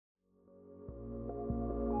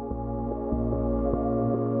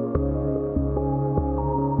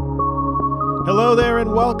Hello there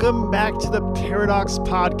and welcome back to the Paradox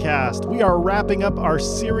Podcast. We are wrapping up our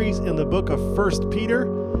series in the book of 1 Peter,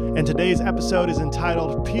 and today's episode is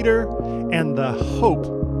entitled Peter and the Hope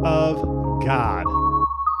of God.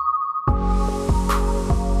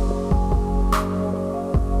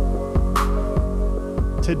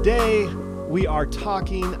 Today, we are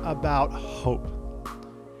talking about hope.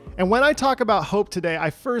 And when I talk about hope today,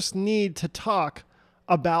 I first need to talk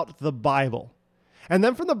about the Bible. And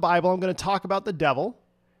then from the Bible, I'm going to talk about the devil.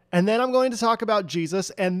 And then I'm going to talk about Jesus.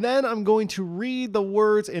 And then I'm going to read the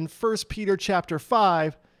words in 1 Peter chapter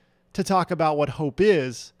 5 to talk about what hope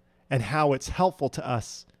is and how it's helpful to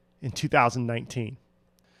us in 2019.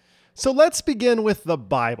 So let's begin with the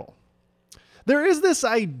Bible. There is this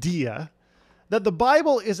idea that the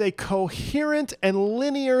Bible is a coherent and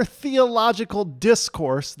linear theological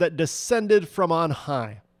discourse that descended from on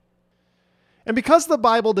high. And because the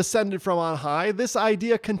Bible descended from on high, this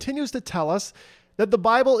idea continues to tell us that the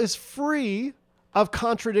Bible is free of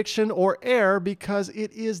contradiction or error because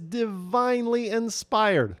it is divinely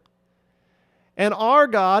inspired. And our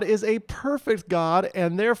God is a perfect God,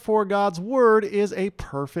 and therefore God's word is a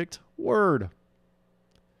perfect word.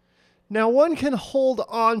 Now, one can hold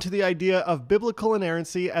on to the idea of biblical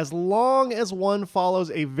inerrancy as long as one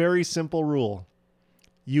follows a very simple rule.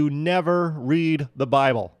 You never read the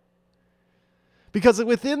Bible. Because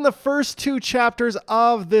within the first two chapters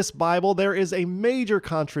of this Bible, there is a major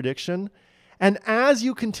contradiction. And as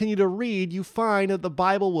you continue to read, you find that the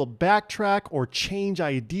Bible will backtrack or change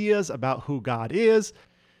ideas about who God is,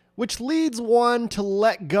 which leads one to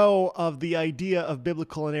let go of the idea of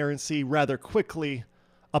biblical inerrancy rather quickly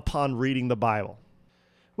upon reading the Bible.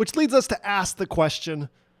 Which leads us to ask the question,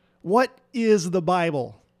 what is the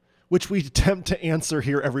Bible? Which we attempt to answer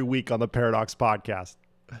here every week on the Paradox Podcast.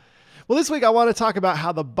 Well, this week I want to talk about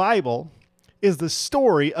how the Bible is the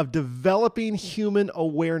story of developing human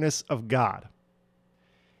awareness of God.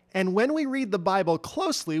 And when we read the Bible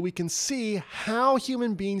closely, we can see how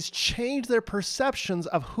human beings change their perceptions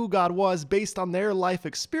of who God was based on their life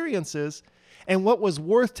experiences and what was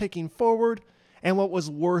worth taking forward and what was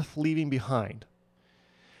worth leaving behind.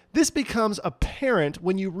 This becomes apparent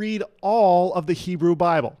when you read all of the Hebrew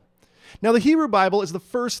Bible. Now, the Hebrew Bible is the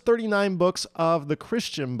first 39 books of the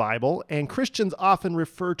Christian Bible, and Christians often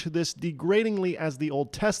refer to this degradingly as the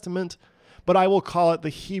Old Testament, but I will call it the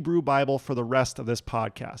Hebrew Bible for the rest of this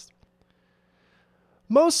podcast.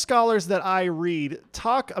 Most scholars that I read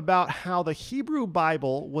talk about how the Hebrew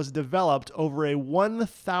Bible was developed over a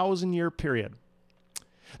 1,000-year period.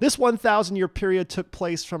 This 1,000-year period took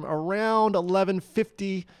place from around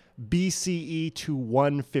 1150 BCE to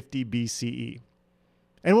 150 BCE.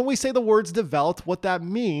 And when we say the words developed, what that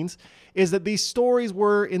means is that these stories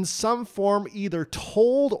were in some form either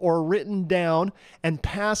told or written down and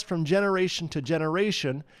passed from generation to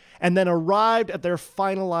generation, and then arrived at their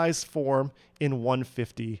finalized form in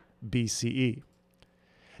 150 BCE.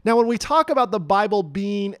 Now, when we talk about the Bible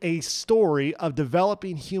being a story of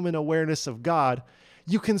developing human awareness of God,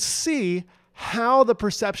 you can see how the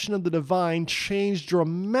perception of the divine changed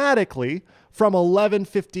dramatically from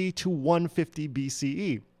 1150 to 150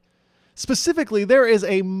 BCE. Specifically, there is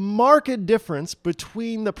a marked difference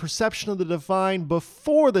between the perception of the divine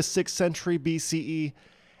before the 6th century BCE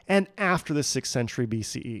and after the 6th century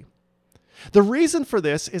BCE. The reason for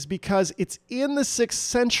this is because it's in the 6th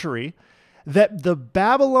century that the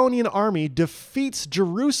Babylonian army defeats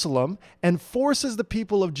Jerusalem and forces the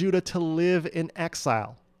people of Judah to live in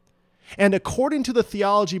exile. And according to the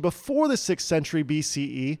theology before the 6th century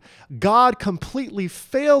BCE, God completely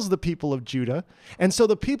fails the people of Judah. And so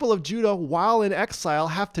the people of Judah, while in exile,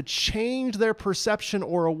 have to change their perception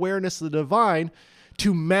or awareness of the divine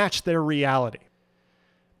to match their reality.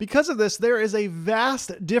 Because of this, there is a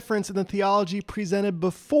vast difference in the theology presented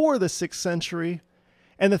before the 6th century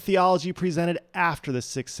and the theology presented after the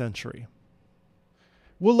 6th century.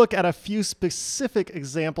 We'll look at a few specific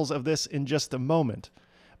examples of this in just a moment.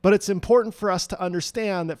 But it's important for us to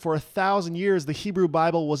understand that for 1,000 years, the Hebrew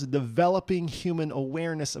Bible was developing human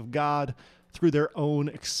awareness of God through their own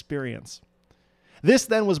experience. This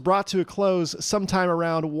then was brought to a close sometime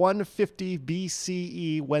around 150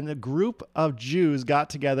 BCE when a group of Jews got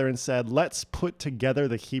together and said, let's put together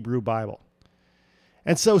the Hebrew Bible.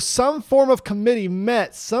 And so some form of committee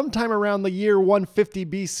met sometime around the year 150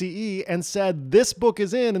 BCE and said, this book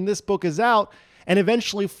is in and this book is out, and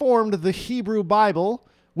eventually formed the Hebrew Bible,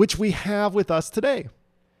 which we have with us today.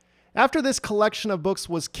 After this collection of books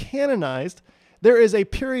was canonized, there is a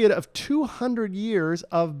period of 200 years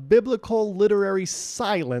of biblical literary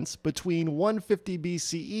silence between 150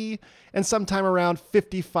 BCE and sometime around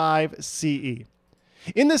 55 CE.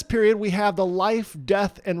 In this period, we have the life,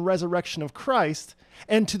 death, and resurrection of Christ,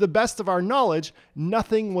 and to the best of our knowledge,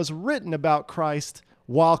 nothing was written about Christ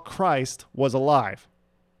while Christ was alive.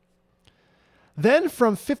 Then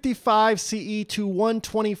from 55 CE to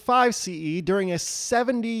 125 CE, during a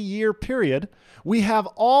 70-year period, we have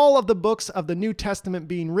all of the books of the New Testament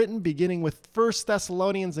being written, beginning with 1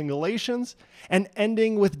 Thessalonians and Galatians, and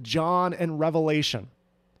ending with John and Revelation.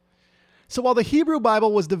 So while the Hebrew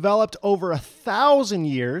Bible was developed over 1,000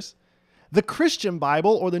 years, the Christian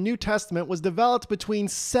Bible, or the New Testament, was developed between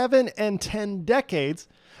 7 and 10 decades,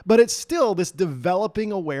 but it's still this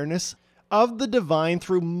developing awareness of the divine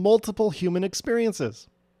through multiple human experiences.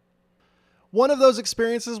 One of those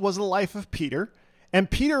experiences was the life of Peter, and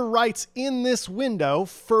Peter writes in this window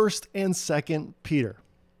 1st and 2nd Peter.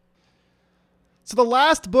 So the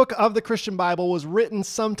last book of the Christian Bible was written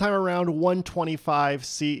sometime around 125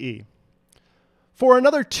 CE. For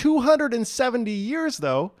another 270 years,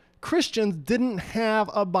 though, Christians didn't have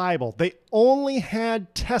a Bible. They only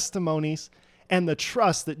had testimonies and the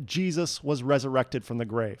trust that Jesus was resurrected from the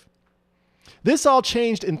grave. This all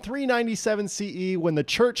changed in 397 CE when the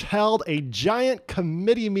church held a giant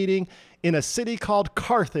committee meeting in a city called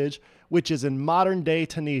Carthage, which is in modern-day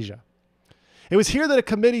Tunisia. It was here that a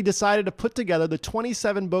committee decided to put together the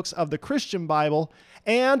 27 books of the Christian Bible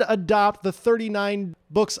and adopt the 39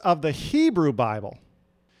 books of the Hebrew Bible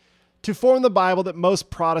to form the Bible that most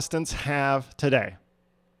Protestants have today.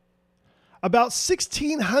 About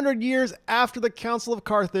 1,600 years after the Council of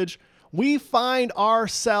Carthage, we find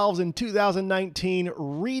ourselves in 2019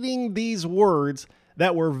 reading these words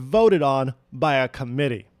that were voted on by a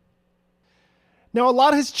committee. Now, a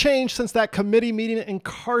lot has changed since that committee meeting in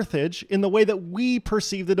Carthage in the way that we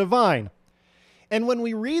perceive the divine. And when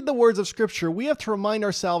we read the words of Scripture, we have to remind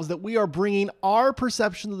ourselves that we are bringing our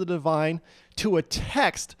perception of the divine to a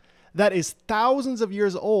text that is thousands of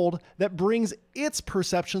years old that brings its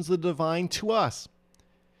perceptions of the divine to us.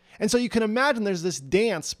 And so you can imagine there's this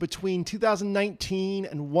dance between 2019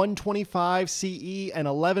 and 125 CE and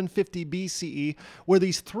 1150 BCE, where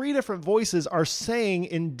these three different voices are saying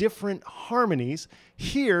in different harmonies,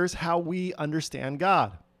 here's how we understand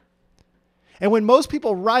God. And when most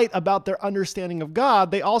people write about their understanding of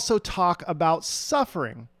God, they also talk about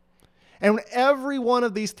suffering. And every one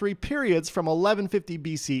of these three periods, from 1150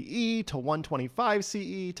 BCE to 125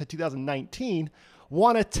 CE to 2019,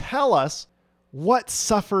 want to tell us what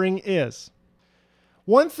suffering is.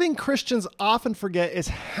 One thing Christians often forget is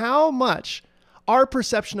how much our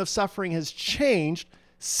perception of suffering has changed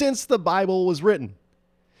since the Bible was written.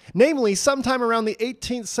 Namely, sometime around the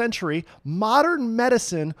 18th century, modern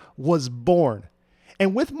medicine was born.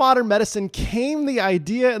 And with modern medicine came the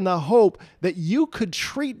idea and the hope that you could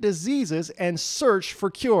treat diseases and search for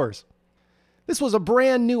cures. This was a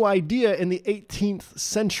brand new idea in the 18th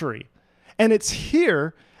century. And it's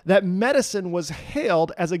here that medicine was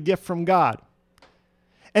hailed as a gift from God.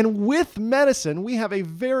 And with medicine, we have a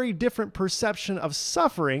very different perception of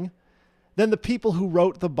suffering than the people who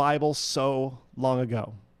wrote the Bible so long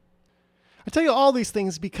ago. I tell you all these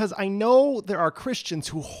things because I know there are Christians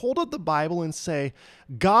who hold up the Bible and say,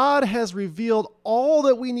 God has revealed all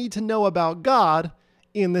that we need to know about God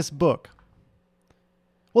in this book.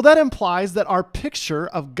 Well, that implies that our picture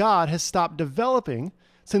of God has stopped developing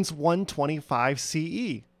since 125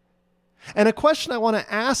 CE. And a question I want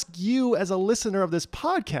to ask you as a listener of this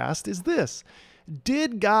podcast is this: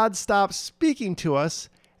 did God stop speaking to us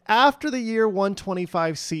after the year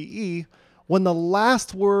 125 CE when the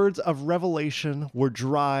last words of Revelation were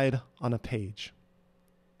dried on a page?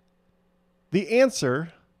 The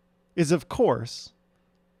answer is, of course,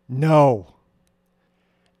 no.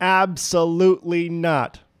 Absolutely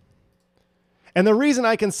not. And the reason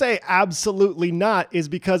I can say absolutely not is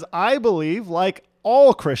because I believe, like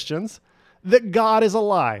all Christians, that God is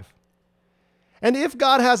alive. And if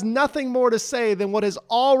God has nothing more to say than what has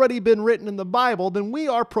already been written in the Bible, then we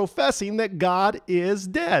are professing that God is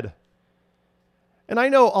dead. And I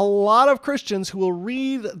know a lot of Christians who will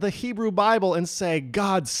read the Hebrew Bible and say,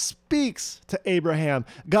 God speaks to Abraham,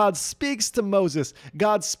 God speaks to Moses,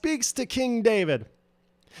 God speaks to King David.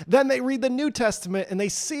 Then they read the New Testament and they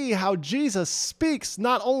see how Jesus speaks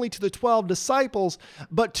not only to the 12 disciples,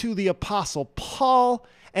 but to the Apostle Paul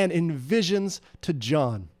and in visions to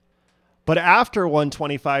John. But after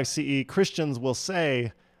 125 CE, Christians will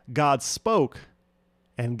say, God spoke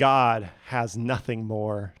and God has nothing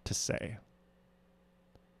more to say.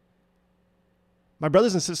 My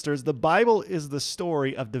brothers and sisters, the Bible is the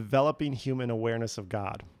story of developing human awareness of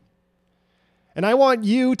God. And I want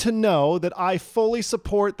you to know that I fully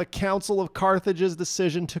support the Council of Carthage's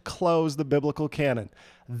decision to close the biblical canon.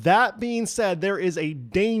 That being said, there is a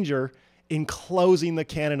danger in closing the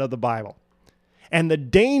canon of the Bible. And the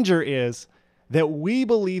danger is that we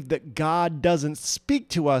believe that God doesn't speak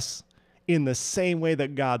to us in the same way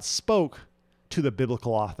that God spoke to the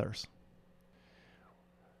biblical authors.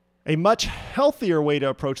 A much healthier way to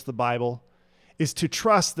approach the Bible is to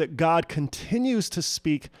trust that God continues to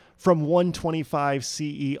speak from 125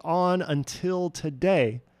 CE on until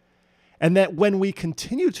today, and that when we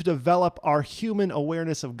continue to develop our human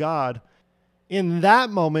awareness of God, in that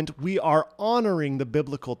moment we are honoring the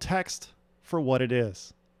biblical text for what it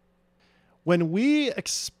is. When we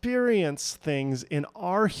experience things in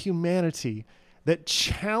our humanity that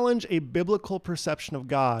challenge a biblical perception of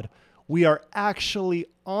God, we are actually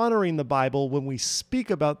honoring the Bible when we speak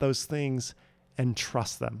about those things and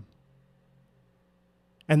trust them.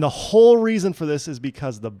 And the whole reason for this is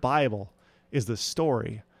because the Bible is the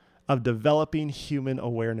story of developing human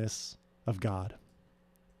awareness of God.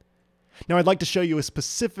 Now, I'd like to show you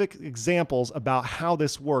specific examples about how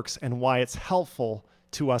this works and why it's helpful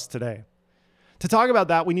to us today. To talk about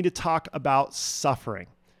that, we need to talk about suffering.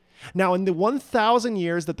 Now, in the 1,000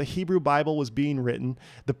 years that the Hebrew Bible was being written,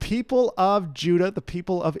 the people of Judah, the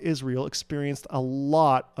people of Israel, experienced a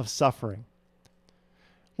lot of suffering.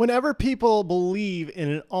 Whenever people believe in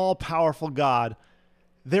an all-powerful God,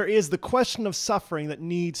 there is the question of suffering that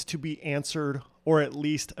needs to be answered or at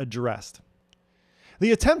least addressed.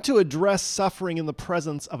 The attempt to address suffering in the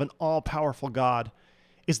presence of an all-powerful God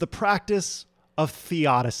is the practice of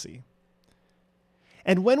theodicy.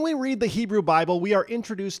 And when we read the Hebrew Bible, we are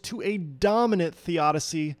introduced to a dominant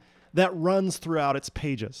theodicy that runs throughout its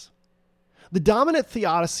pages. The dominant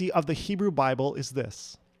theodicy of the Hebrew Bible is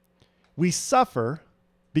this: we suffer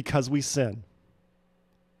because we sin.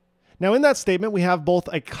 Now, in that statement, we have both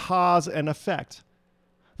a cause and effect.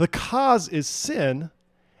 The cause is sin,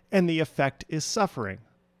 and the effect is suffering.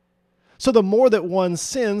 So the more that one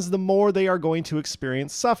sins, the more they are going to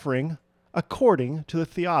experience suffering, according to the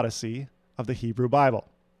theodicy of the Hebrew Bible.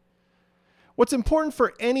 What's important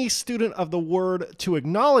for any student of the Word to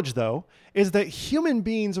acknowledge, though, is that human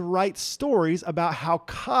beings write stories about how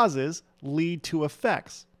causes lead to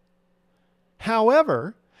effects.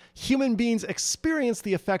 However, human beings experience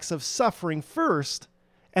the effects of suffering first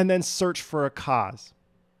and then search for a cause.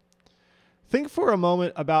 Think for a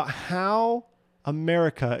moment about how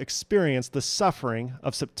America experienced the suffering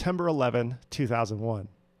of September 11, 2001.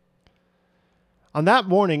 On that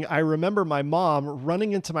morning, I remember my mom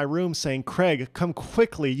running into my room saying, "Craig, come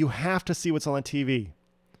quickly. You have to see what's on the TV."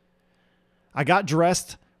 I got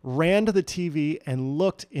dressed, ran to the TV, and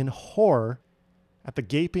looked in horror at the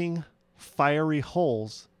gaping, fiery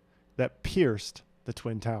holes that pierced the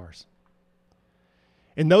Twin Towers.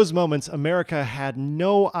 In those moments, America had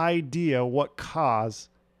no idea what cause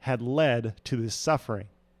had led to this suffering.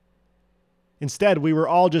 Instead, we were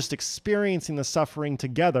all just experiencing the suffering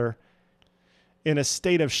together in a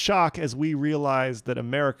state of shock as we realized that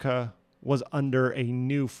America was under a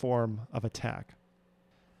new form of attack.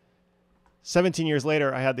 17 years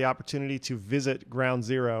later, I had the opportunity to visit Ground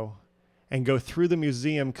Zero and go through the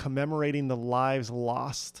museum commemorating the lives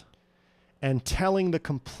lost and telling the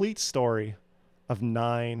complete story of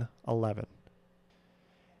 9/11.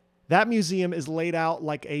 That museum is laid out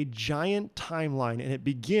like a giant timeline, and it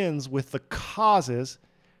begins with the causes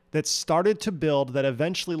that started to build that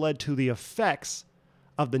eventually led to the effects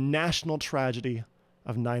of the national tragedy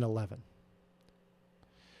of 9/11.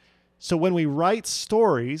 So when we write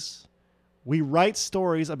stories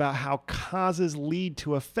about how causes lead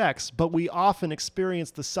to effects, but we often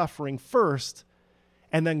experience the suffering first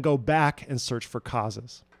and then go back and search for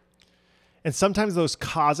causes. And sometimes those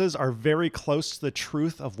causes are very close to the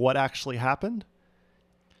truth of what actually happened.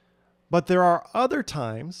 But there are other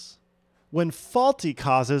times when faulty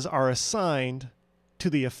causes are assigned to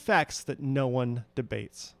the effects that no one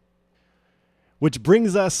debates. Which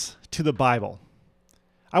brings us to the Bible.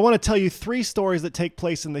 I want to tell you 3 stories that take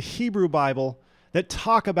place in the Hebrew Bible that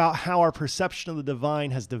talk about how our perception of the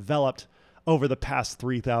divine has developed over the past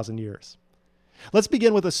 3,000 years. Let's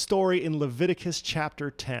begin with a story in Leviticus chapter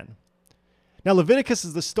 10. Now, Leviticus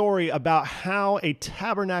is the story about how a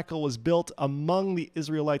tabernacle was built among the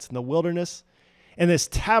Israelites in the wilderness, and this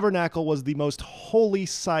tabernacle was the most holy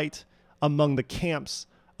site among the camps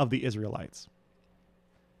of the Israelites.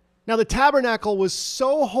 Now, the tabernacle was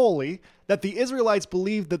so holy that the Israelites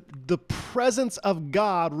believed that the presence of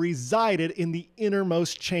God resided in the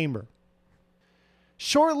innermost chamber.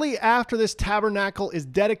 Shortly after this tabernacle is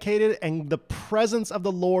dedicated and the presence of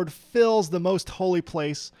the Lord fills the most holy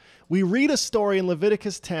place, we read a story in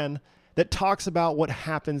Leviticus 10 that talks about what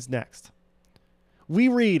happens next. We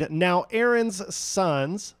read, "Now Aaron's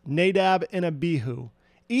sons, Nadab and Abihu,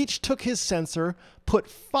 each took his censer, put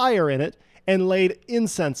fire in it, and laid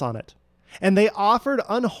incense on it. And they offered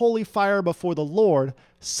unholy fire before the Lord,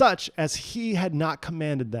 such as he had not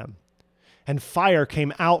commanded them. And fire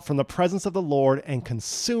came out from the presence of the Lord and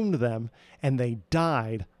consumed them, and they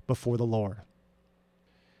died before the Lord."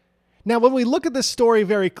 Now, when we look at this story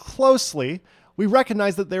very closely, we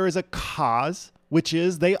recognize that there is a cause, which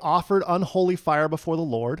is they offered unholy fire before the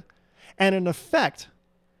Lord. And in effect,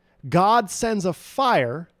 God sends a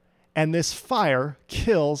fire, and this fire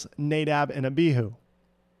kills Nadab and Abihu.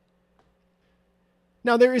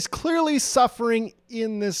 Now, there is clearly suffering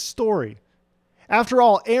in this story. After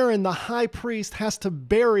all, Aaron, the high priest, has to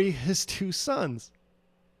bury his two sons.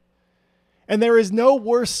 And there is no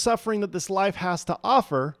worse suffering that this life has to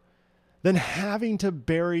offer than having to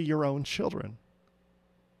bury your own children.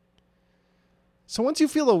 So once you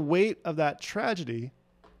feel the weight of that tragedy,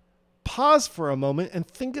 pause for a moment and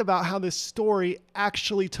think about how this story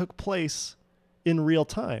actually took place in real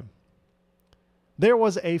time. There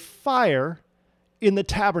was a fire in the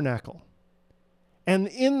tabernacle. And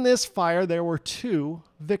in this fire, there were two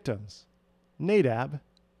victims, Nadab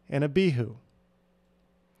and Abihu.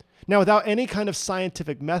 Now, without any kind of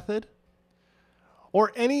scientific method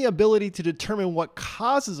or any ability to determine what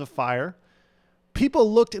causes a fire,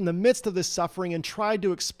 people looked in the midst of this suffering and tried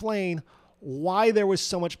to explain why there was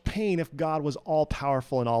so much pain if God was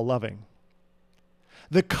all-powerful and all-loving.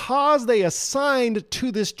 The cause they assigned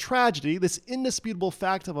to this tragedy, this indisputable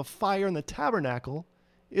fact of a fire in the tabernacle,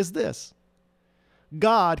 is this: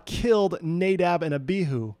 God killed Nadab and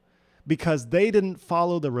Abihu because they didn't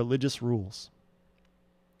follow the religious rules.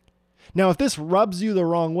 Now, if this rubs you the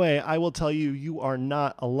wrong way, I will tell you, you are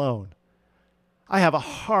not alone. I have a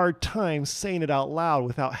hard time saying it out loud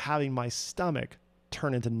without having my stomach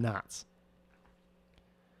turn into knots.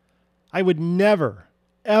 I would never,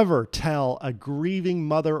 ever tell a grieving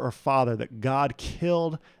mother or father that God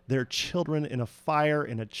killed their children in a fire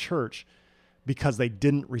in a church because they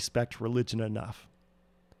didn't respect religion enough.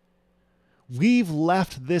 We've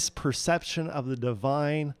left this perception of the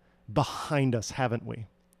divine behind us, haven't we?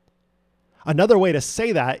 Another way to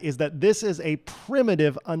say that is that this is a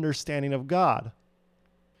primitive understanding of God,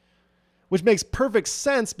 which makes perfect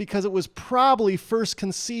sense because it was probably first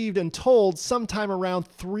conceived and told sometime around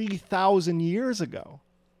 3,000 years ago.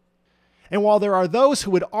 And while there are those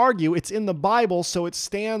who would argue it's in the Bible, so it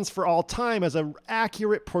stands for all time as an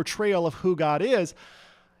accurate portrayal of who God is,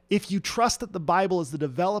 if you trust that the Bible is the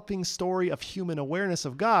developing story of human awareness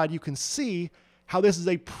of God, you can see how this is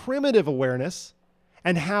a primitive awareness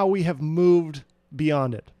and how we have moved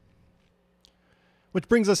beyond it. Which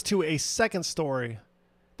brings us to a second story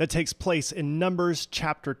that takes place in Numbers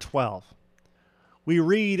chapter 12. We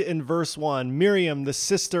read in verse 1, "Miriam, the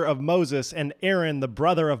sister of Moses, and Aaron, the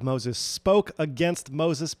brother of Moses, spoke against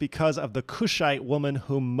Moses because of the Cushite woman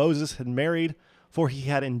whom Moses had married, for he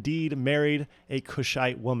had indeed married a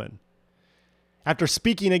Cushite woman." After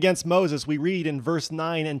speaking against Moses, we read in verse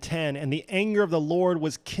 9 and 10, "And the anger of the Lord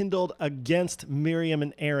was kindled against Miriam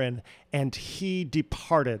and Aaron, and he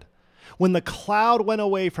departed. When the cloud went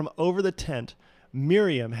away from over the tent,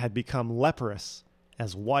 Miriam had become leprous,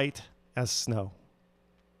 as white as snow."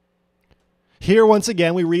 Here, once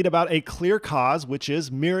again, we read about a clear cause, which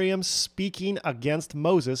is Miriam speaking against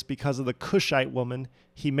Moses because of the Cushite woman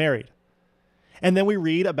he married. And then we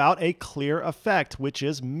read about a clear effect, which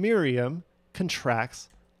is Miriam contracts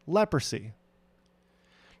leprosy.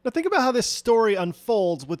 Now think about how this story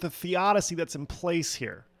unfolds with the theodicy that's in place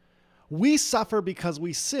here. We suffer because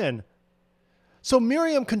we sin. So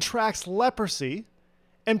Miriam contracts leprosy,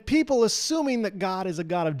 and people assuming that God is a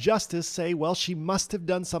God of justice say, well, she must have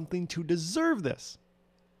done something to deserve this.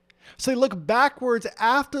 So they look backwards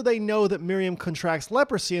after they know that Miriam contracts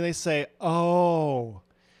leprosy, and they say, oh,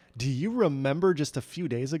 do you remember just a few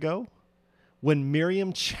days ago when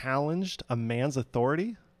Miriam challenged a man's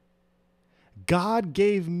authority? God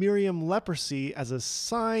gave Miriam leprosy as a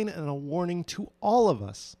sign and a warning to all of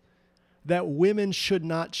us that women should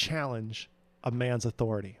not challenge a man's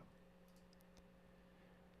authority.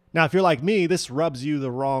 Now, if you're like me, this rubs you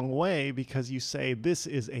the wrong way because you say this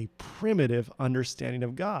is a primitive understanding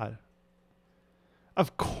of God.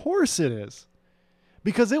 Of course it is,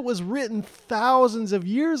 because it was written thousands of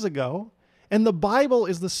years ago, and the Bible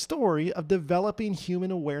is the story of developing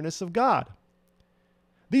human awareness of God.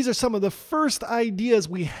 These are some of the first ideas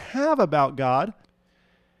we have about God,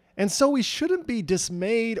 And so we shouldn't be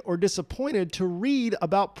dismayed or disappointed to read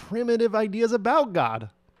about primitive ideas about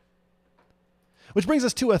God. Which brings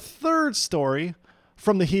us to a third story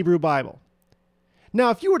from the Hebrew Bible.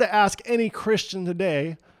 Now, if you were to ask any Christian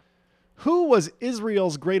today, who was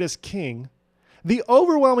Israel's greatest king? The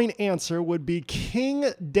overwhelming answer would be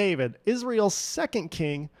King David, Israel's second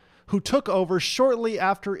king, who took over shortly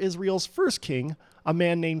after Israel's first king, a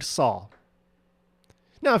man named Saul.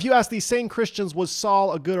 Now, if you ask these same Christians, was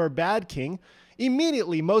Saul a good or bad king?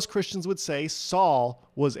 Immediately, most Christians would say Saul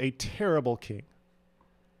was a terrible king.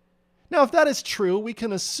 Now, if that is true, we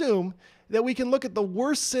can assume that we can look at the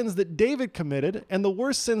worst sins that David committed and the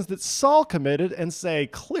worst sins that Saul committed and say,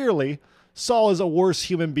 clearly, Saul is a worse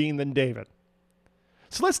human being than David.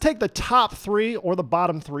 So let's take the top three or the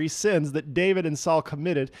bottom three sins that David and Saul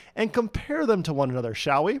committed and compare them to one another,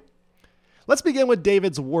 shall we? Let's begin with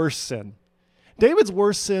David's worst sin. David's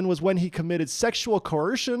worst sin was when he committed sexual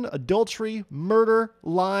coercion, adultery, murder,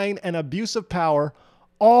 lying, and abuse of power,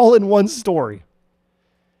 all in one story.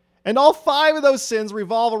 And all five of those sins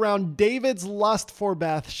revolve around David's lust for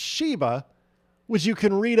Bathsheba, which you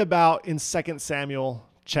can read about in 2 Samuel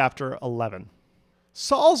chapter 11.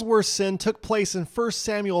 Saul's worst sin took place in 1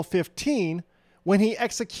 Samuel 15 when he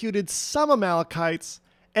executed some Amalekites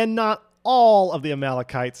and not all of the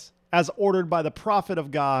Amalekites, as ordered by the prophet of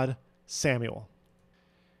God, Samuel.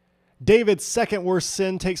 David's second worst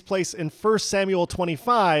sin takes place in 1 Samuel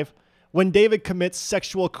 25 when David commits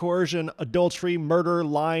sexual coercion, adultery, murder,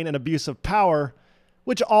 lying, and abuse of power,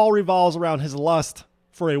 which all revolves around his lust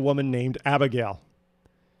for a woman named Abigail.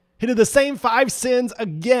 He did the same five sins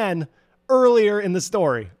again earlier in the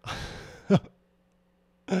story.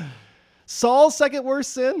 Saul's second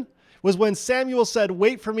worst sin was when Samuel said,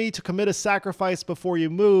 "Wait for me to commit a sacrifice before you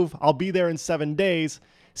move. I'll be there in 7 days."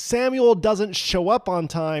 Samuel doesn't show up on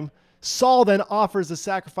time. Saul then offers the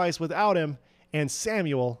sacrifice without him, and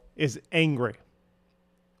Samuel is angry.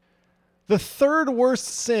 The third worst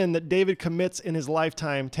sin that David commits in his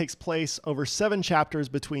lifetime takes place over 7 chapters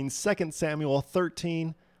between 2 Samuel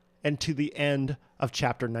 13 and to the end of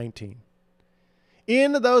chapter 19.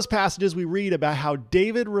 In those passages, we read about how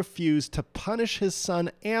David refused to punish his son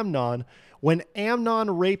Amnon when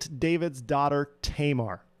Amnon raped David's daughter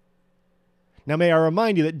Tamar. Now, may I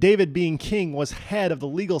remind you that David, being king, was head of the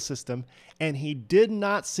legal system, and he did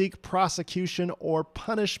not seek prosecution or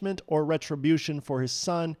punishment or retribution for his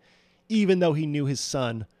son, even though he knew his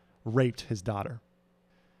son raped his daughter.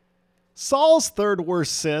 Saul's third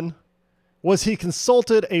worst sin was he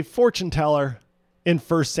consulted a fortune teller in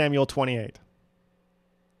 1 Samuel 28.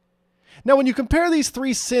 Now, when you compare these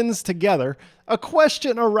three sins together, a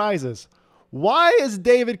question arises. Why is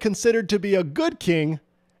David considered to be a good king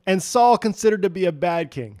and Saul considered to be a bad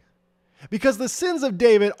king? Because the sins of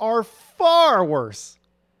David are far worse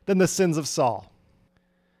than the sins of Saul.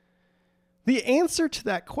 The answer to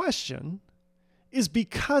that question is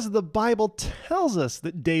because the Bible tells us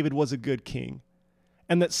that David was a good king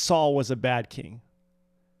and that Saul was a bad king.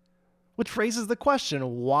 Which raises the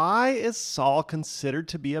question, why is Saul considered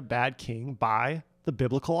to be a bad king by the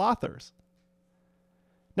biblical authors?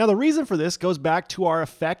 Now, the reason for this goes back to our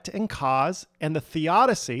effect and cause and the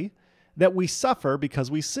theodicy that we suffer because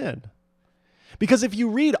we sin. Because if you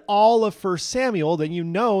read all of 1 Samuel, then you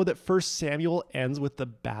know that 1 Samuel ends with the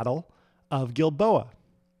Battle of Gilboa.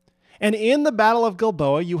 And in the Battle of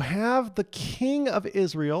Gilboa, you have the king of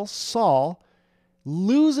Israel, Saul,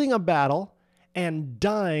 losing a battle and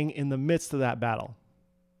dying in the midst of that battle.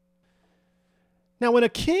 Now, when a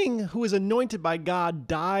king who is anointed by God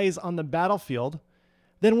dies on the battlefield,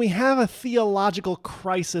 then we have a theological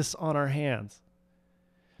crisis on our hands.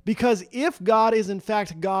 Because if God is in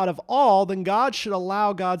fact God of all, then God should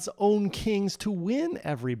allow God's own kings to win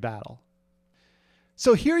every battle.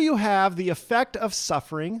 So here you have the effect of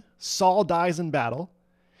suffering. Saul dies in battle,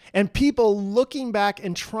 and people looking back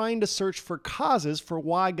and trying to search for causes for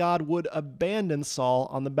why God would abandon Saul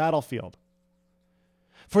on the battlefield.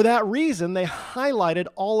 For that reason, they highlighted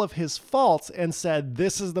all of his faults and said,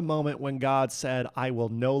 this is the moment when God said, I will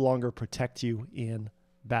no longer protect you in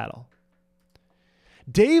battle.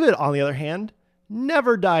 David, on the other hand,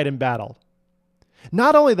 never died in battle.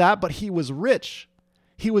 Not only that, but he was rich,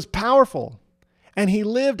 he was powerful, and he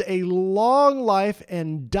lived a long life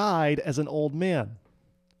and died as an old man.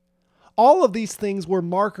 All of these things were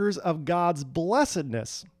markers of God's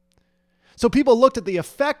blessedness. So people looked at the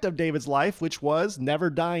effect of David's life, which was never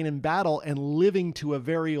dying in battle and living to a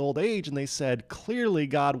very old age, and they said, clearly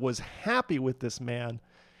God was happy with this man.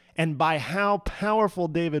 And by how powerful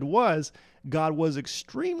David was, God was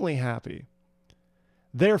extremely happy.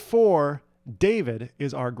 Therefore, David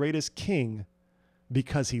is our greatest king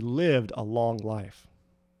because he lived a long life.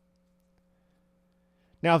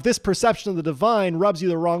 Now, if this perception of the divine rubs you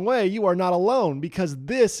the wrong way, you are not alone, because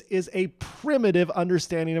this is a primitive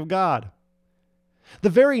understanding of God. The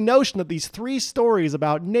very notion that these three stories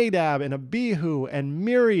about Nadab and Abihu and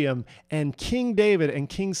Miriam and King David and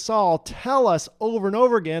King Saul tell us over and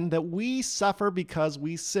over again that we suffer because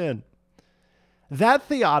we sin. That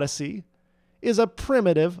theodicy is a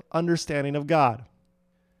primitive understanding of God.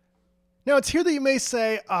 Now, it's here that you may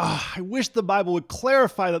say, I wish the Bible would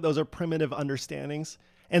clarify that those are primitive understandings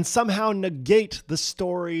and somehow negate the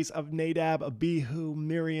stories of Nadab, Abihu,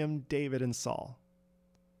 Miriam, David, and Saul.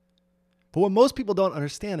 But what most people don't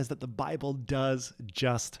understand is that the Bible does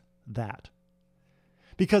just that.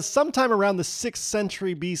 Because sometime around the 6th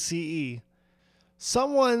century BCE,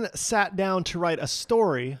 someone sat down to write a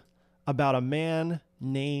story about a man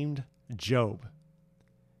named Job.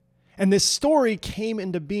 And this story came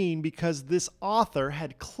into being because this author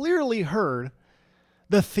had clearly heard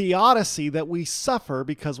the theodicy that we suffer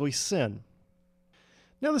because we sin.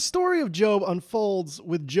 Now, the story of Job unfolds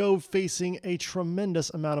with Job facing a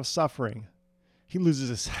tremendous amount of suffering. He loses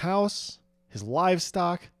his house, his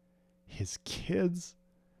livestock, his kids.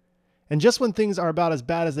 And just when things are about as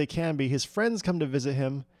bad as they can be, his friends come to visit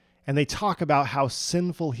him and they talk about how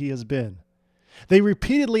sinful he has been. They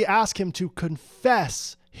repeatedly ask him to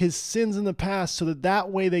confess his sins in the past so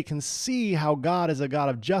that way they can see how God is a God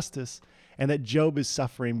of justice and that Job is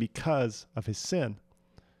suffering because of his sin.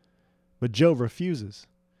 But Job refuses.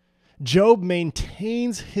 Job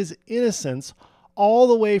maintains his innocence all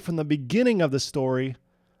the way from the beginning of the story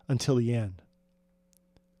until the end.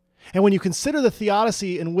 And when you consider the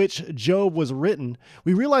theodicy in which Job was written,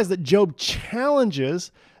 we realize that Job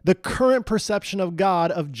challenges the current perception of God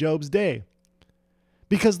of Job's day.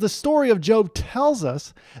 Because the story of Job tells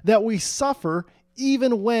us that we suffer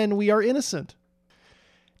even when we are innocent.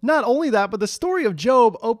 Not only that, but the story of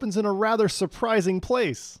Job opens in a rather surprising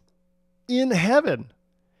place, in heaven.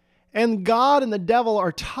 And God and the devil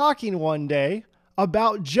are talking one day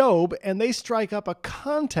about Job, and they strike up a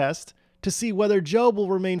contest to see whether Job will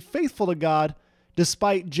remain faithful to God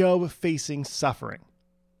despite Job facing suffering.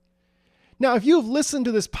 Now, if you've listened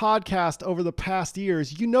to this podcast over the past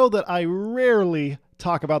years, you know that I rarely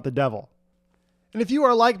talk about the devil. And if you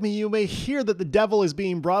are like me, you may hear that the devil is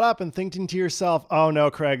being brought up and thinking to yourself, oh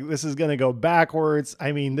no, Craig, this is going to go backwards.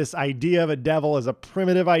 I mean, this idea of a devil is a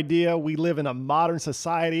primitive idea. We live in a modern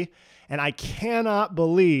society, and I cannot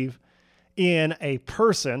believe in a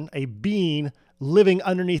person, a being living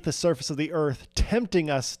underneath the surface of the earth, tempting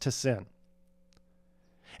us to sin.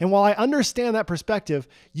 And while I understand that perspective,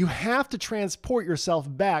 you have to transport yourself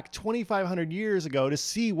back 2,500 years ago to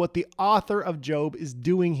see what the author of Job is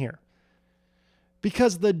doing here.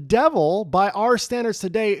 Because the devil, by our standards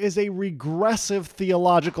today, is a regressive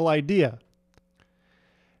theological idea.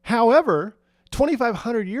 However,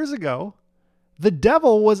 2,500 years ago, the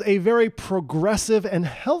devil was a very progressive and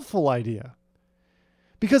helpful idea.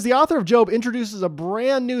 Because the author of Job introduces a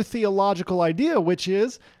brand new theological idea, which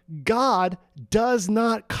is God does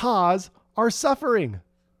not cause our suffering.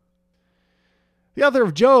 The author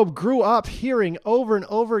of Job grew up hearing over and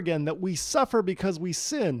over again that we suffer because we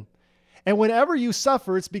sin. And whenever you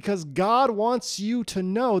suffer, it's because God wants you to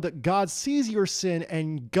know that God sees your sin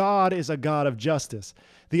and God is a God of justice.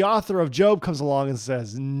 The author of Job comes along and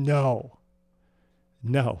says, no.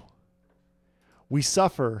 We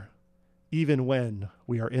suffer even when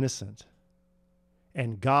we are innocent.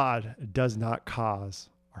 And God does not cause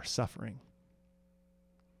our suffering.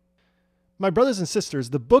 My brothers and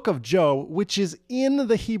sisters, the book of Job, which is in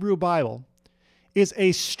the Hebrew Bible, is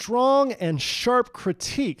a strong and sharp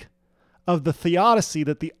critique of the theodicy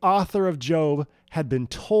that the author of Job had been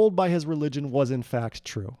told by his religion was in fact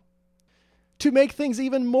true. To make things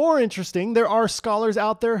even more interesting, there are scholars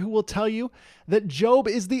out there who will tell you that Job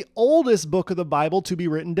is the oldest book of the Bible to be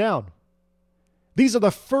written down. These are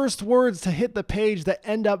the first words to hit the page that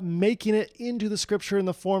end up making it into the scripture in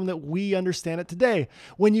the form that we understand it today.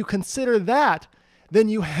 When you consider that, then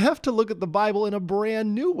you have to look at the Bible in a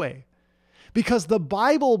brand new way. Because the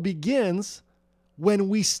Bible begins when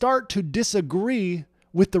we start to disagree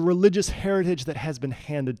with the religious heritage that has been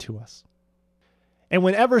handed to us. And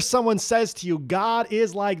whenever someone says to you, God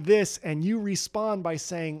is like this, and you respond by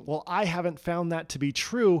saying, well, I haven't found that to be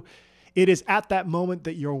true, it is at that moment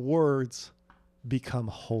that your words become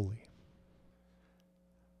holy.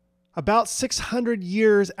 About 600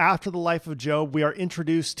 years after the life of Job, we are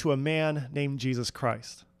introduced to a man named Jesus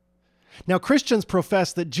Christ. Now, Christians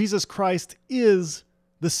profess that Jesus Christ is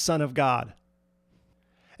the Son of God.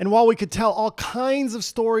 And while we could tell all kinds of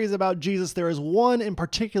stories about Jesus, there is one in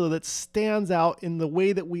particular that stands out in the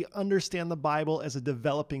way that we understand the Bible as a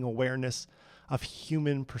developing awareness of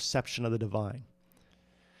human perception of the divine.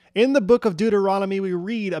 In the book of Deuteronomy, we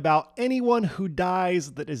read about anyone who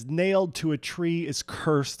dies that is nailed to a tree is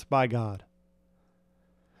cursed by God.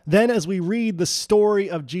 Then as we read the story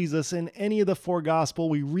of Jesus in any of the four Gospels,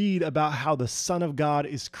 we read about how the Son of God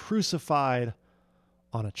is crucified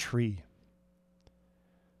on a tree.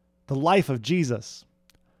 The life of Jesus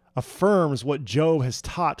affirms what Job has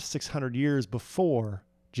taught 600 years before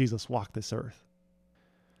Jesus walked this earth,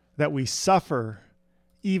 that we suffer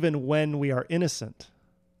even when we are innocent,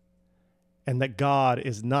 and that God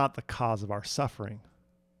is not the cause of our suffering.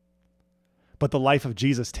 But the life of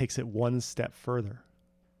Jesus takes it one step further.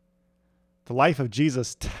 The life of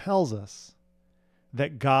Jesus tells us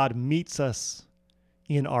that God meets us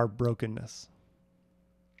in our brokenness.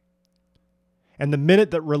 And the minute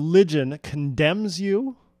that religion condemns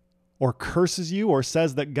you or curses you or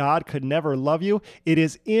says that God could never love you, it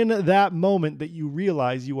is in that moment that you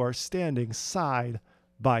realize you are standing side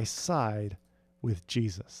by side with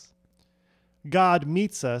Jesus. God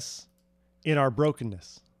meets us in our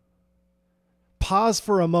brokenness. Pause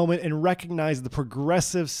for a moment and recognize the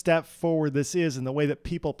progressive step forward this is in the way that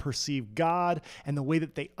people perceive God and the way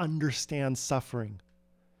that they understand suffering.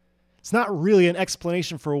 It's not really an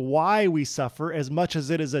explanation for why we suffer as much as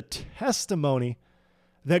it is a testimony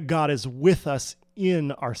that God is with us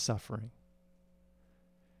in our suffering.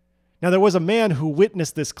 Now, there was a man who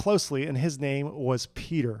witnessed this closely, and his name was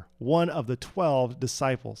Peter, one of the 12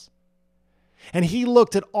 disciples. And he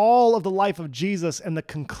looked at all of the life of Jesus and the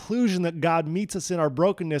conclusion that God meets us in our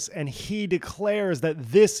brokenness, and he declares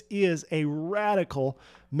that this is a radical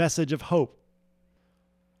message of hope.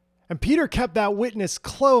 And Peter kept that witness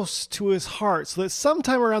close to his heart so that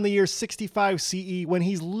sometime around the year 65 CE, when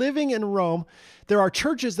he's living in Rome, there are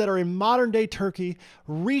churches that are in modern day Turkey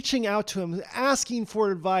reaching out to him, asking for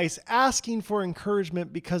advice, asking for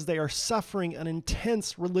encouragement because they are suffering an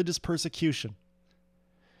intense religious persecution.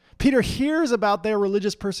 Peter hears about their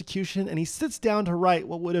religious persecution and he sits down to write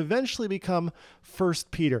what would eventually become 1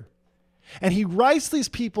 Peter. And he writes these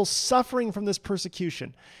people suffering from this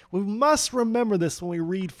persecution. We must remember this when we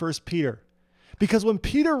read 1 Peter. Because when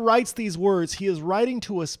Peter writes these words, he is writing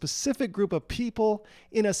to a specific group of people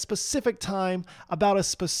in a specific time about a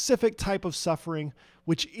specific type of suffering,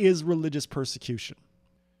 which is religious persecution.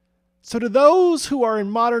 So to those who are in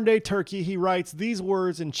modern day Turkey, he writes these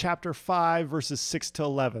words in chapter 5, verses 6 to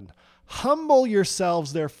 11. Humble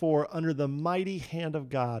yourselves, therefore, under the mighty hand of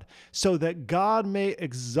God, so that God may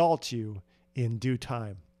exalt you in due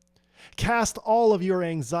time. Cast all of your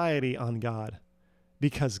anxiety on God,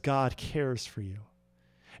 because God cares for you.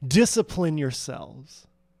 Discipline yourselves.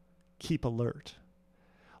 Keep alert.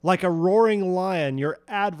 Like a roaring lion, your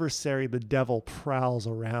adversary, the devil, prowls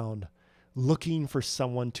around, looking for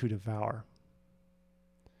someone to devour.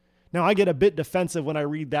 Now, I get a bit defensive when I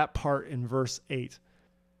read that part in verse 8.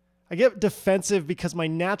 I get defensive because my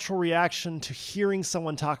natural reaction to hearing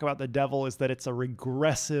someone talk about the devil is that it's a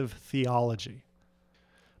regressive theology.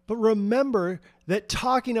 But remember that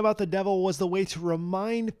talking about the devil was the way to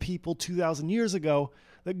remind people 2,000 years ago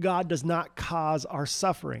that God does not cause our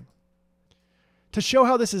suffering. To show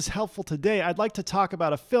how this is helpful today, I'd like to talk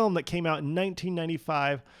about a film that came out in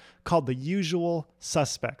 1995 called The Usual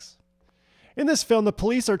Suspects. In this film, the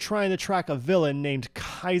police are trying to track a villain named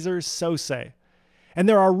Keyser Söze. And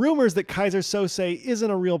there are rumors that Keyser Söze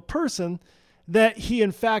isn't a real person, that he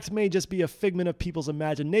in fact may just be a figment of people's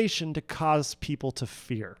imagination to cause people to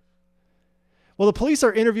fear. Well, the police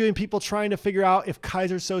are interviewing people trying to figure out if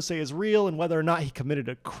Keyser Söze is real and whether or not he committed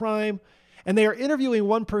a crime. And they are interviewing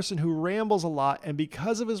one person who rambles a lot, and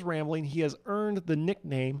because of his rambling, he has earned the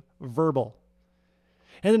nickname Verbal.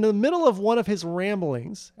 And in the middle of one of his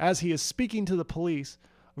ramblings, as he is speaking to the police,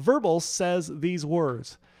 Verbal says these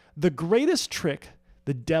words: "The greatest trick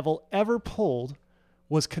the devil ever pulled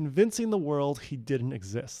was convincing the world he didn't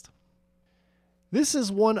exist." This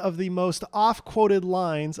is one of the most oft-quoted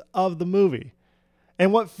lines of the movie.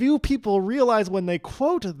 And what few people realize when they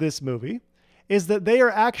quote this movie is that they are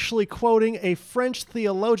actually quoting a French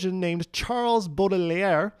theologian named Charles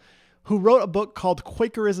Baudelaire, who wrote a book called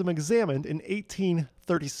Quakerism Examined in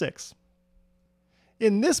 1836.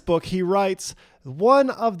 In this book, he writes, one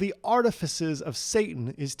of the artifices of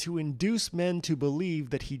Satan is to induce men to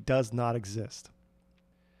believe that he does not exist.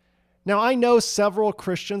 Now, I know several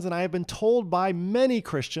Christians, and I have been told by many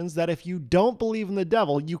Christians that if you don't believe in the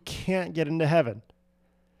devil, you can't get into heaven.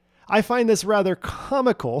 I find this rather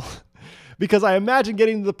comical Because I imagine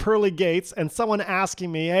getting to the pearly gates and someone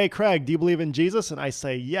asking me, hey, Craig, do you believe in Jesus? And I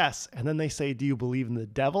say, yes. And then they say, do you believe in the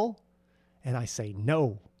devil? And I say,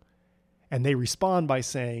 no. And they respond by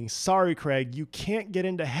saying, sorry, Craig, you can't get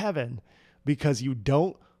into heaven because you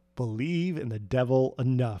don't believe in the devil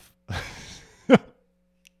enough.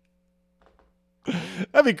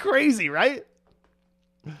 That'd be crazy, right?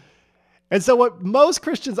 And so what most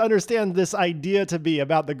Christians understand this idea to be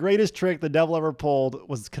about the greatest trick the devil ever pulled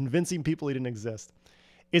was convincing people he didn't exist,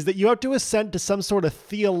 is that you have to assent to some sort of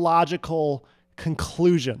theological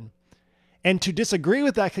conclusion. And to disagree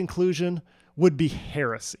with that conclusion would be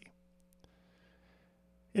heresy.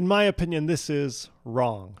 In my opinion, this is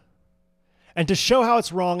wrong. And to show how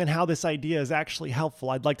it's wrong and how this idea is actually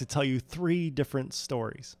helpful, I'd like to tell you 3 different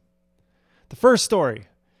stories. The first story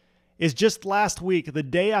is just last week, the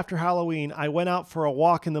day after Halloween, I went out for a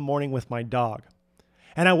walk in the morning with my dog.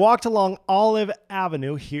 And I walked along Olive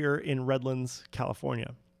Avenue here in Redlands,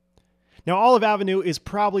 California. Now, Olive Avenue is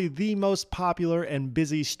probably the most popular and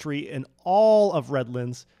busy street in all of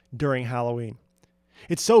Redlands during Halloween.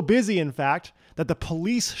 It's so busy, in fact, that the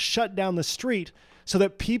police shut down the street so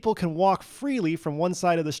that people can walk freely from one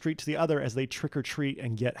side of the street to the other as they trick or treat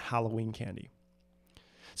and get Halloween candy.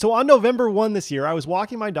 So on November 1 this year, I was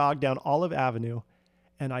walking my dog down Olive Avenue,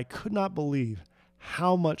 and I could not believe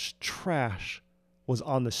how much trash was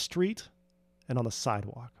on the street and on the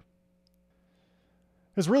sidewalk.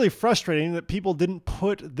 It was really frustrating that people didn't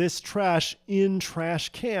put this trash in trash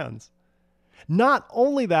cans. Not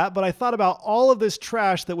only that, but I thought about all of this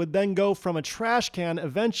trash that would then go from a trash can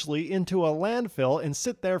eventually into a landfill and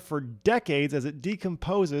sit there for decades as it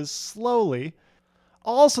decomposes slowly.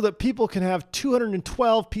 Also, that people can have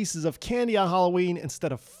 212 pieces of candy on Halloween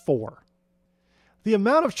instead of 4. The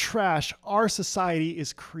amount of trash our society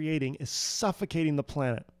is creating is suffocating the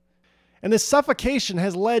planet. And this suffocation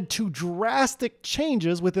has led to drastic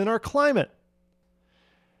changes within our climate.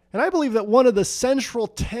 And I believe that one of the central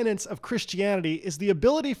tenets of Christianity is the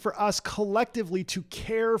ability for us collectively to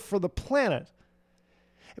care for the planet.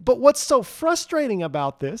 But what's so frustrating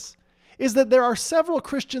about this is that there are several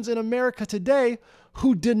Christians in America today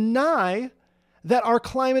who deny that our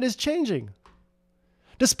climate is changing.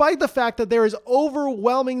 Despite the fact that there is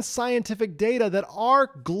overwhelming scientific data that our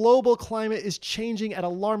global climate is changing at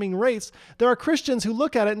alarming rates, there are Christians who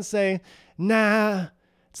look at it and say, nah,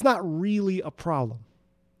 it's not really a problem.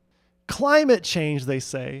 Climate change, they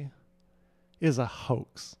say, is a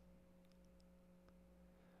hoax.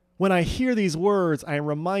 When I hear these words, I am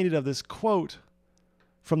reminded of this quote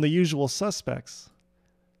from The Usual Suspects.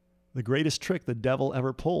 The greatest trick the devil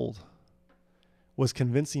ever pulled was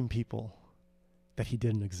convincing people that he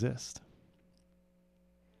didn't exist.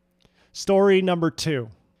 Story number 2.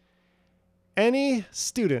 Any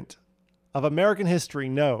student of American history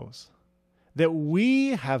knows that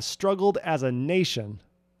we have struggled as a nation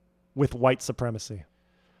with white supremacy.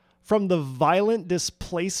 From the violent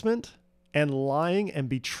displacement and lying and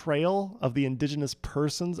betrayal of the indigenous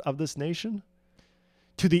persons of this nation,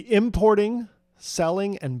 to the importing,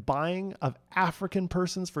 selling, and buying of African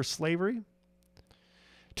persons for slavery,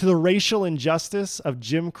 to the racial injustice of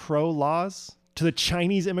Jim Crow laws, to the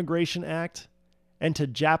Chinese Immigration Act, and to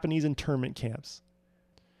Japanese internment camps.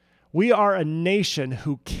 We are a nation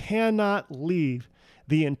who cannot leave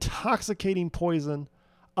the intoxicating poison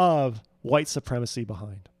of white supremacy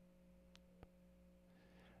behind.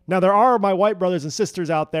 Now, there are my white brothers and sisters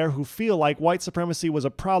out there who feel like white supremacy was a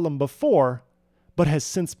problem before, but has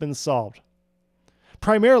since been solved.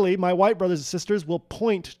 Primarily, my white brothers and sisters will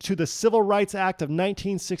point to the Civil Rights Act of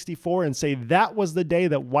 1964 and say that was the day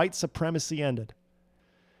that white supremacy ended.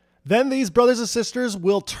 Then these brothers and sisters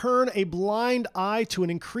will turn a blind eye to an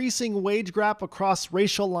increasing wage gap across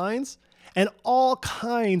racial lines and all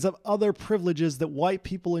kinds of other privileges that white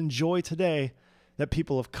people enjoy today that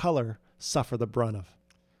people of color suffer the brunt of.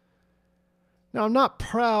 Now, I'm not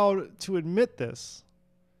proud to admit this,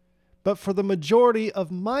 but for the majority of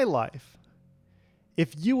my life,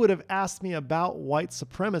 if you would have asked me about white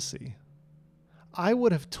supremacy, I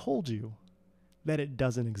would have told you that it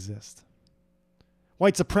doesn't exist.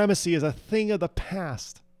 White supremacy is a thing of the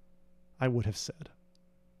past, I would have said.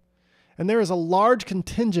 And there is a large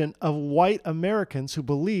contingent of white Americans who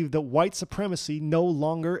believe that white supremacy no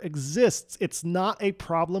longer exists. It's not a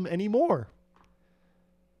problem anymore.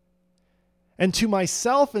 And to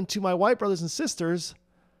myself and to my white brothers and sisters,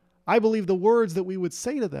 I believe the words that we would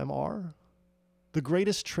say to them are, the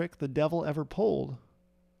greatest trick the devil ever pulled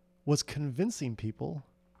was convincing people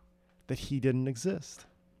that he didn't exist.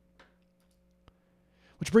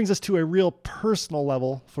 Which brings us to a real personal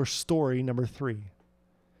level for story number 3.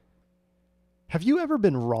 Have you ever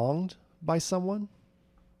been wronged by someone?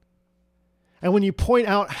 And when you point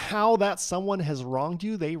out how that someone has wronged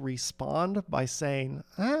you, they respond by saying,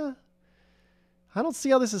 I don't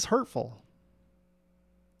see how this is hurtful.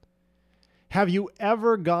 Have you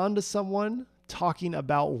ever gone to someone talking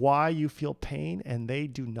about why you feel pain and they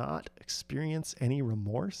do not experience any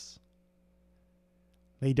remorse?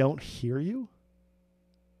 They don't hear you?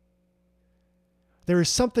 There is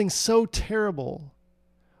something so terrible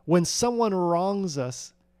when someone wrongs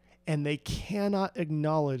us and they cannot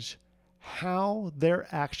acknowledge how their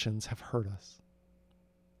actions have hurt us.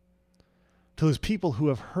 To those people who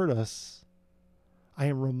have hurt us, I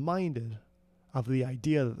am reminded of the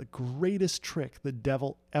idea that the greatest trick the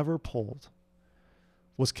devil ever pulled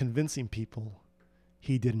was convincing people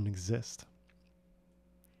he didn't exist.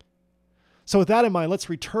 So with that in mind, let's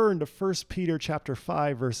return to 1 Peter chapter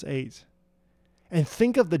 5, verse 8, and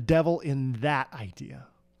think of the devil in that idea,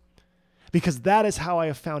 because that is how I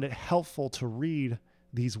have found it helpful to read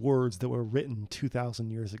these words that were written 2,000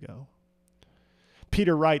 years ago.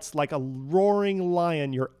 Peter writes, like a roaring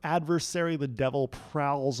lion, your adversary, the devil,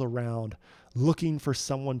 prowls around, looking for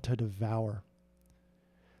someone to devour.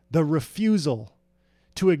 The refusal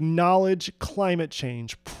to acknowledge climate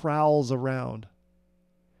change prowls around.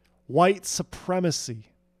 White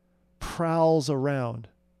supremacy prowls around.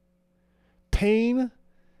 Pain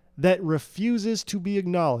that refuses to be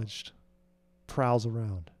acknowledged prowls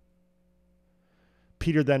around.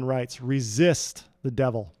 Peter then writes, resist the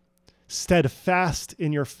devil, steadfast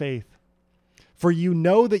in your faith. For you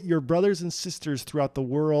know that your brothers and sisters throughout the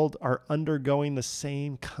world are undergoing the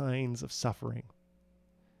same kinds of suffering.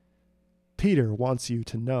 Peter wants you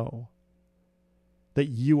to know that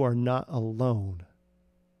you are not alone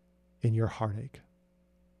in your heartache.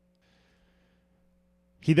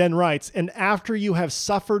 He then writes, and after you have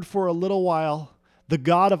suffered for a little while, the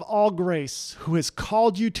God of all grace, who has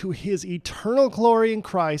called you to his eternal glory in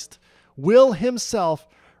Christ, will himself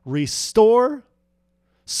restore,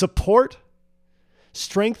 support,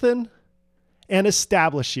 strengthen, and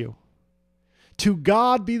establish you. To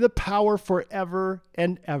God be the power forever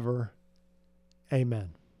and ever.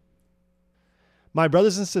 Amen. My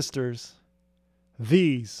brothers and sisters,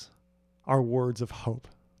 these are words of hope.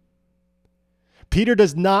 Peter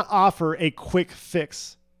does not offer a quick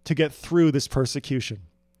fix to get through this persecution.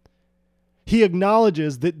 He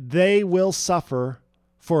acknowledges that they will suffer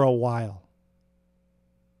for a while,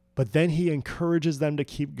 but then he encourages them to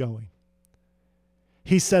keep going.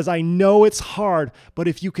 He says, I know it's hard, but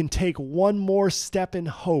if you can take one more step in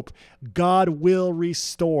hope, God will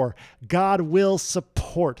restore, God will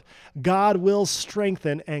support, God will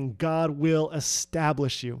strengthen, and God will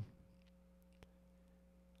establish you.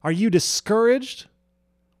 Are you discouraged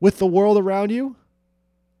with the world around you?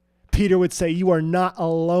 Peter would say, you are not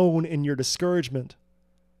alone in your discouragement.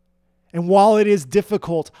 And while it is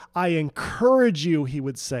difficult, I encourage you, he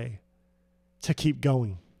would say, to keep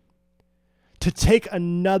going, to take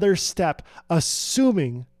another step,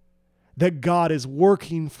 assuming that God is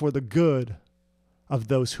working for the good of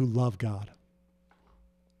those who love God.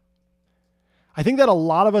 I think that a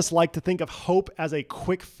lot of us like to think of hope as a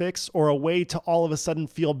quick fix or a way to all of a sudden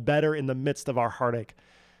feel better in the midst of our heartache.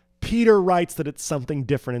 Peter writes that it's something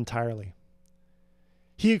different entirely.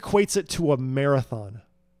 He equates it to a marathon.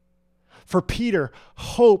 For Peter,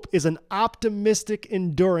 hope is an optimistic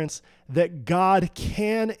endurance that God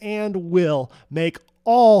can and will make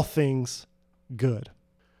all things good.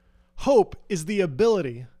 Hope is the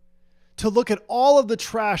ability to look at all of the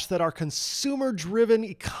trash that our consumer-driven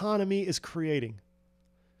economy is creating,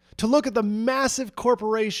 to look at the massive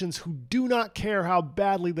corporations who do not care how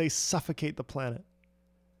badly they suffocate the planet,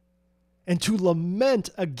 and to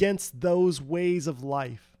lament against those ways of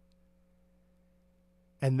life,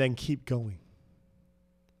 and then keep going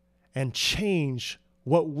and change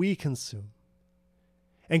what we consume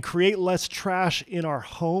and create less trash in our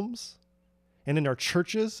homes and in our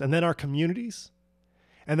churches and then our communities,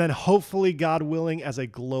 and then hopefully, God willing, as a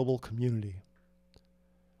global community.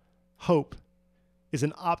 Hope is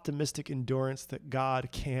an optimistic endurance that God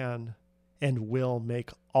can and will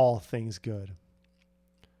make all things good.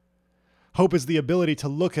 Hope is the ability to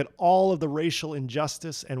look at all of the racial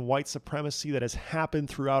injustice and white supremacy that has happened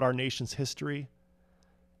throughout our nation's history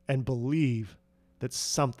and believe that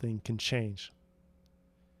something can change.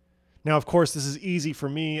 Now, of course, this is easy for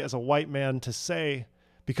me as a white man to say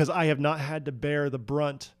because I have not had to bear the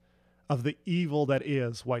brunt of the evil that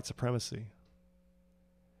is white supremacy.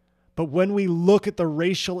 But when we look at the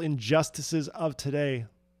racial injustices of today,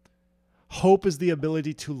 hope is the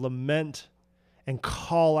ability to lament and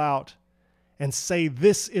call out and say,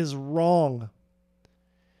 this is wrong.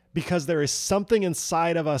 because there is something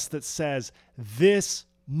inside of us that says, this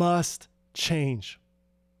must change.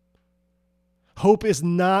 Hope is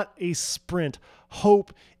not a sprint.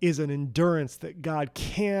 Hope is an endurance that God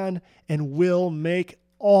can and will make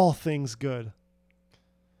all things good.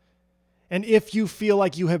 And if you feel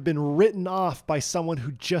like you have been written off by someone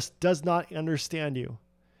who just does not understand you,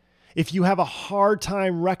 if you have a hard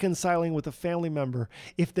time reconciling with a family member,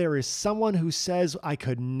 if there is someone who says, I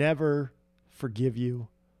could never forgive you,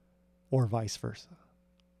 or vice versa,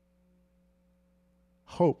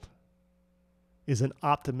 hope is an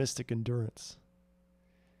optimistic endurance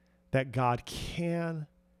that God can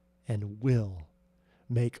and will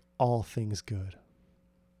make all things good.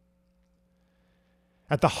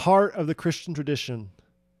 At the heart of the Christian tradition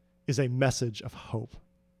is a message of hope.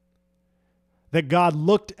 That God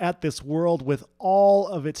looked at this world with all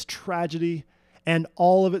of its tragedy and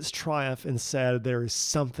all of its triumph and said, there is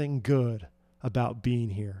something good about being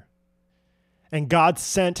here. And God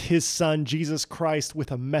sent his son, Jesus Christ, with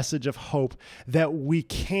a message of hope that we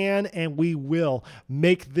can and we will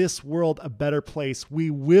make this world a better place. We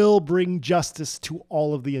will bring justice to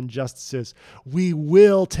all of the injustices. We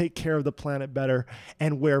will take care of the planet better.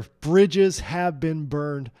 And where bridges have been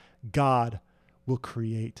burned, God will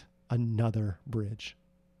create another bridge.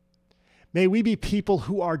 May we be people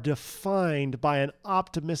who are defined by an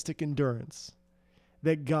optimistic endurance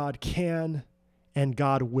that God can and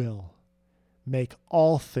God will make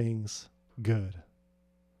all things good.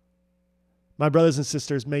 My brothers and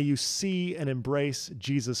sisters, may you see and embrace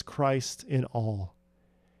Jesus Christ in all,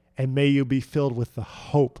 and may you be filled with the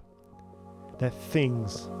hope that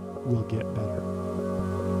things will get better.